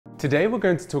Today we're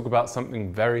going to talk about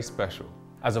something very special,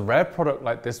 as a rare product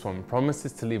like this one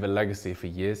promises to leave a legacy for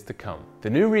years to come. The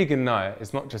new Rega Naia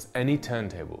is not just any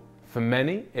turntable. For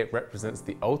many, it represents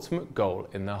the ultimate goal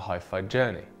in their hi-fi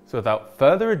journey. So without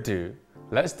further ado,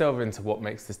 let's delve into what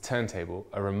makes this turntable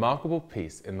a remarkable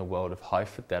piece in the world of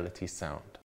high-fidelity sound.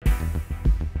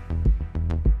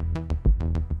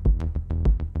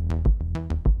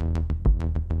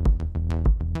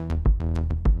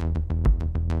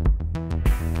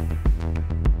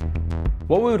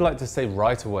 What we would like to say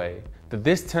right away, that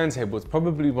this turntable is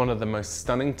probably one of the most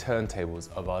stunning turntables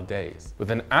of our days,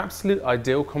 with an absolute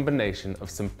ideal combination of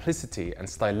simplicity and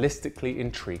stylistically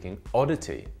intriguing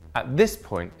oddity. At this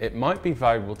point, it might be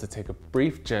valuable to take a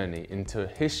brief journey into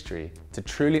history to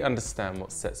truly understand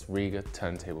what sets Rega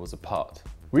turntables apart.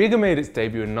 Rega made its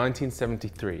debut in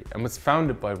 1973 and was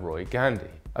founded by Roy Gandy,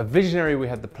 a visionary we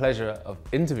had the pleasure of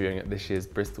interviewing at this year's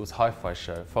Bristol's Hi-Fi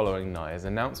show following Naia's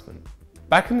announcement.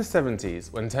 Back in the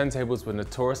 70s, when turntables were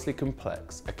notoriously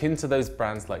complex, akin to those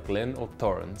brands like Linn or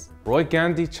Thorens, Roy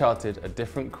Gandy charted a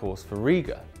different course for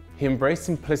Rega. He embraced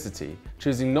simplicity,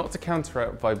 choosing not to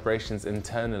counteract vibrations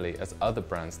internally as other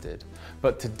brands did,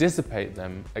 but to dissipate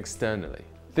them externally.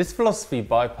 This philosophy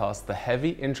bypassed the heavy,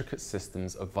 intricate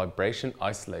systems of vibration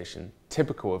isolation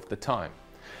typical of the time,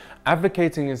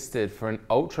 advocating instead for an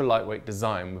ultra-lightweight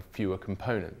design with fewer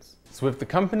components. So with the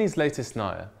company's latest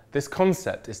Naia, this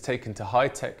concept is taken to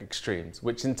high-tech extremes,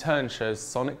 which in turn shows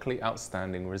sonically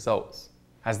outstanding results.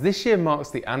 As this year marks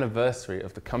the anniversary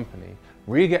of the company,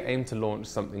 Rega aimed to launch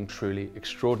something truly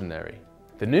extraordinary.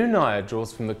 The new Naia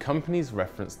draws from the company's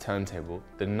reference turntable,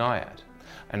 the Naiad,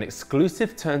 an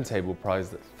exclusive turntable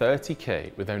priced at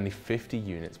 $30,000 with only 50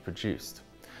 units produced.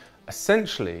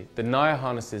 Essentially, the Naia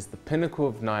harnesses the pinnacle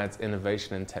of Naiad's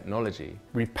innovation and technology,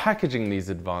 repackaging these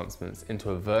advancements into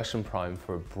a version prime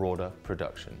for a broader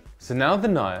production. So now the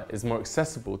Naia is more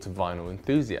accessible to vinyl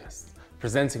enthusiasts,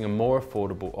 presenting a more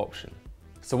affordable option.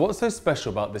 So what's so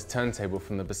special about this turntable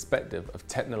from the perspective of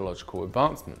technological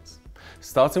advancements?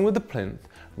 Starting with the plinth,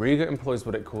 Rega employs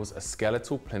what it calls a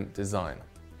skeletal plinth design.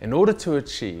 In order to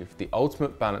achieve the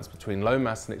ultimate balance between low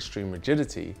mass and extreme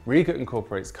rigidity, Rega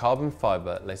incorporates carbon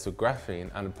fiber,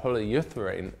 lacegraphene and a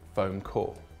polyurethane foam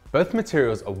core. Both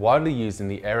materials are widely used in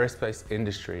the aerospace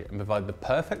industry and provide the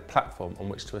perfect platform on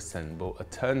which to assemble a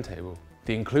turntable.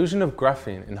 The inclusion of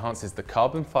graphene enhances the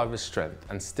carbon fiber's strength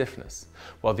and stiffness,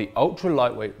 while the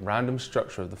ultra-lightweight random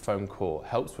structure of the foam core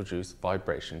helps reduce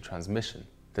vibration transmission.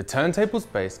 The turntable's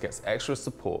base gets extra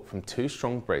support from two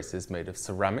strong braces made of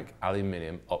ceramic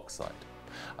aluminium oxide,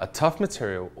 a tough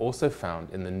material also found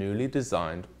in the newly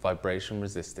designed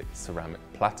vibration-resistant ceramic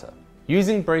Platter.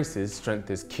 Using braces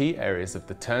strengthens key areas of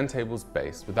the turntable's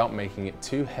base without making it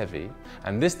too heavy,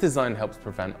 and this design helps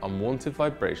prevent unwanted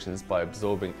vibrations by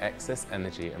absorbing excess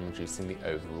energy and reducing the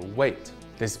overall weight.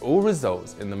 This all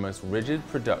results in the most rigid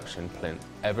production plinth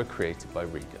ever created by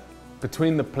Rega.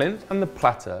 Between the plinth and the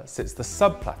Platter sits the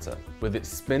sub-Platter, with its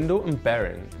spindle and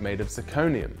bearing made of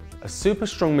zirconium, a super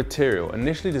strong material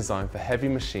initially designed for heavy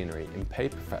machinery in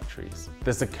paper factories.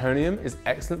 The zirconium is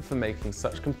excellent for making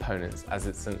such components as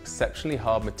it's an exceptionally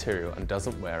hard material and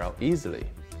doesn't wear out easily.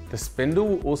 The spindle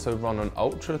will also run on an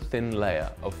ultra-thin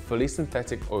layer of fully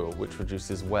synthetic oil which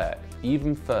reduces wear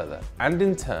even further, and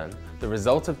in turn, the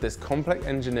result of this complex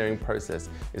engineering process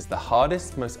is the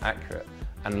hardest, most accurate,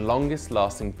 and longest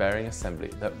lasting bearing assembly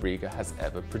that Rega has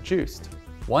ever produced.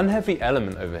 One heavy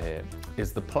element over here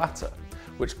is the Platter,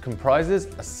 which comprises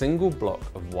a single block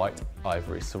of white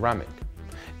ivory ceramic.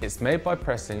 It's made by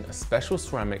pressing a special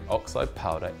ceramic oxide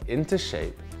powder into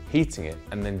shape, heating it,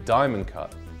 and then diamond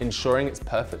cut, ensuring it's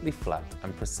perfectly flat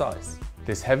and precise.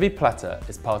 This heavy Platter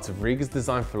is part of Rega's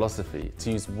design philosophy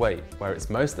to use weight where it's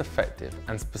most effective,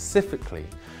 and specifically,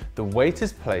 the weight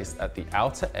is placed at the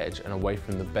outer edge and away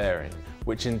from the bearing,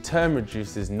 which in turn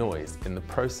reduces noise in the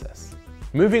process.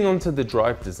 Moving on to the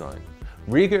drive design,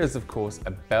 Rega is of course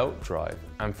a belt drive,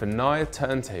 and for Naia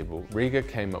turntable, Rega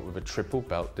came up with a triple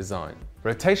belt design.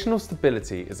 Rotational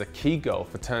stability is a key goal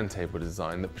for turntable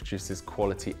design that produces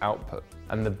quality output,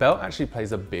 and the belt actually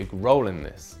plays a big role in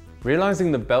this.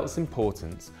 Realizing the belt's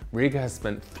importance, Rega has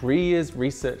spent 3 years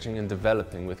researching and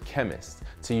developing with chemists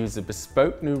to use a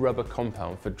bespoke new rubber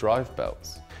compound for drive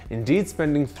belts. Indeed,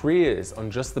 spending 3 years on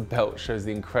just the belt shows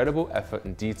the incredible effort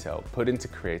and detail put into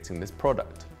creating this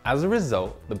product. As a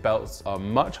result, the belts are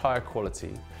much higher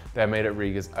quality. They are made at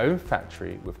Rega's own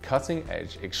factory with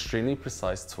cutting-edge, extremely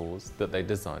precise tools that they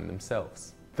designed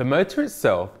themselves. The motor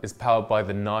itself is powered by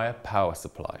the Naia power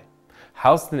supply.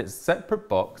 Housed in its separate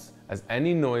box, as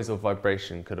any noise or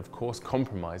vibration could of course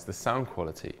compromise the sound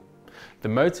quality. The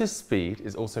motor's speed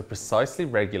is also precisely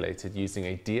regulated using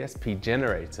a DSP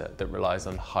generator that relies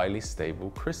on highly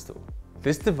stable crystal.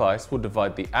 This device will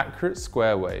divide the accurate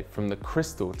square wave from the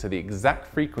crystal to the exact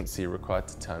frequency required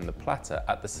to turn the platter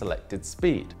at the selected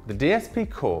speed. The DSP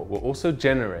core will also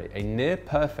generate a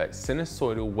near-perfect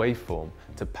sinusoidal waveform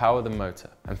to power the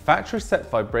motor, and factory-set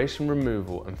vibration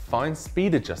removal and fine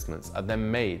speed adjustments are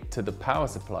then made to the power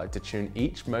supply to tune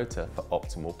each motor for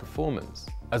optimal performance.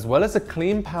 As well as a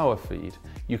clean power feed,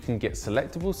 you can get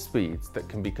selectable speeds that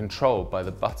can be controlled by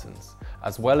the buttons,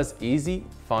 as well as easy,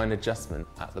 fine adjustment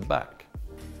at the back.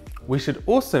 We should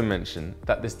also mention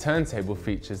that this turntable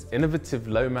features innovative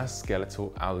low-mass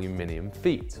skeletal aluminium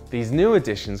feet. These new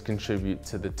additions contribute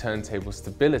to the turntable's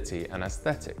stability and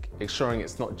aesthetic, ensuring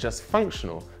it's not just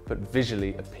functional, but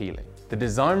visually appealing. The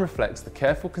design reflects the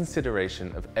careful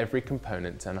consideration of every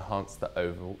component to enhance the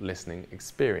overall listening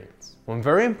experience. One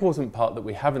very important part that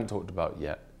we haven't talked about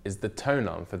yet is the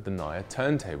Tonearm for the Naia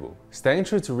Turntable. Staying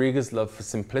true to Rega's love for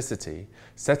simplicity,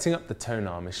 setting up the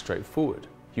Tonearm is straightforward.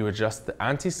 You adjust the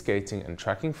anti-skating and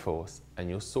tracking force and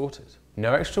you're sorted.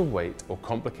 No extra weight or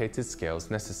complicated scales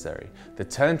necessary. The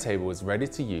turntable is ready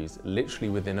to use literally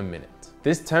within a minute.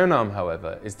 This Tonearm,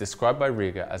 however, is described by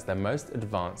Rega as their most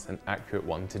advanced and accurate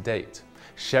one to date,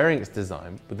 sharing its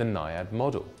design with the Naiad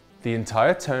model. The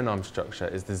entire Tonearm structure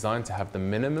is designed to have the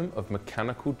minimum of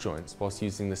mechanical joints whilst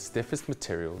using the stiffest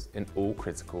materials in all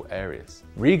critical areas.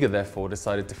 Rega therefore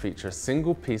decided to feature a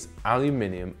single-piece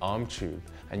aluminium arm tube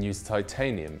and use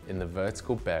titanium in the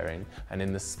vertical bearing and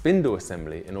in the spindle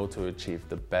assembly in order to achieve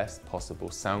the best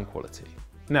possible sound quality.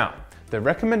 Now, the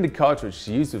recommended cartridge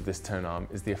to use with this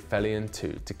Tonearm is the Aphelion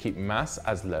 2 to keep mass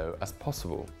as low as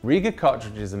possible. Rega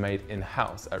cartridges are made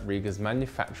in-house at Rega's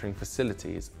manufacturing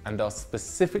facilities and are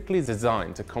specifically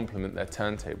designed to complement their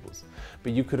turntables,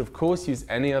 but you could of course use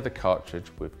any other cartridge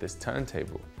with this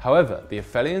turntable. However, the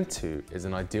Aphelion 2 is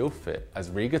an ideal fit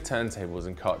as Rega turntables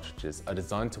and cartridges are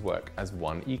designed to work as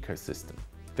one ecosystem.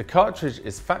 The cartridge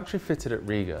is factory fitted at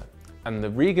Rega, and the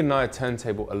Rega Naia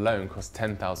Turntable alone costs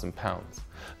 £10,000.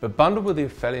 But bundled with the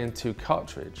Aphelion 2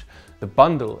 cartridge, the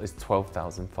bundle is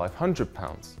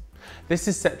 £12,500. This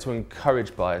is set to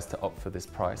encourage buyers to opt for this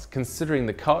price, considering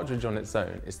the cartridge on its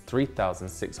own is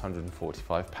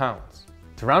 £3,645.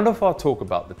 To round off our talk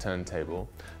about the turntable,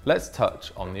 let's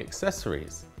touch on the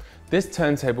accessories. This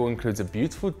turntable includes a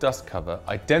beautiful dust cover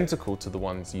identical to the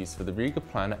ones used for the Rega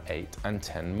Planner 8 and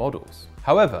 10 models.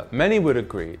 However, many would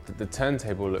agree that the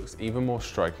turntable looks even more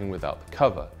striking without the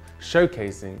cover,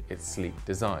 showcasing its sleek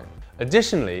design.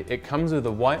 Additionally, it comes with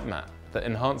a white mat that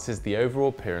enhances the overall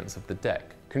appearance of the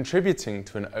deck, contributing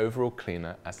to an overall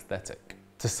cleaner aesthetic.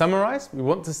 To summarize, we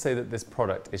want to say that this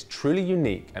product is truly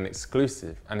unique and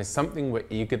exclusive and is something we're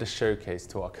eager to showcase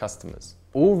to our customers.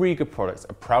 All Rega products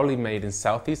are proudly made in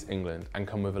Southeast England and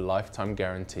come with a lifetime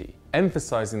guarantee,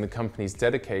 emphasizing the company's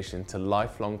dedication to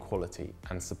lifelong quality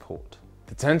and support.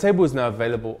 The turntable is now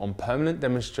available on permanent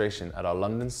demonstration at our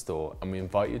London store, and we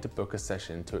invite you to book a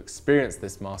session to experience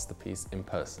this masterpiece in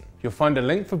person. You'll find a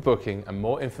link for booking and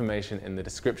more information in the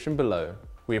description below.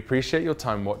 We appreciate your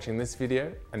time watching this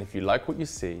video, and if you like what you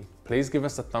see, please give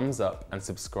us a thumbs up and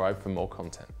subscribe for more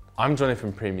content. I'm Johnny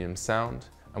from Premium Sound,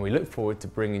 and we look forward to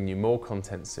bringing you more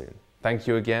content soon. Thank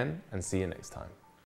you again, and see you next time.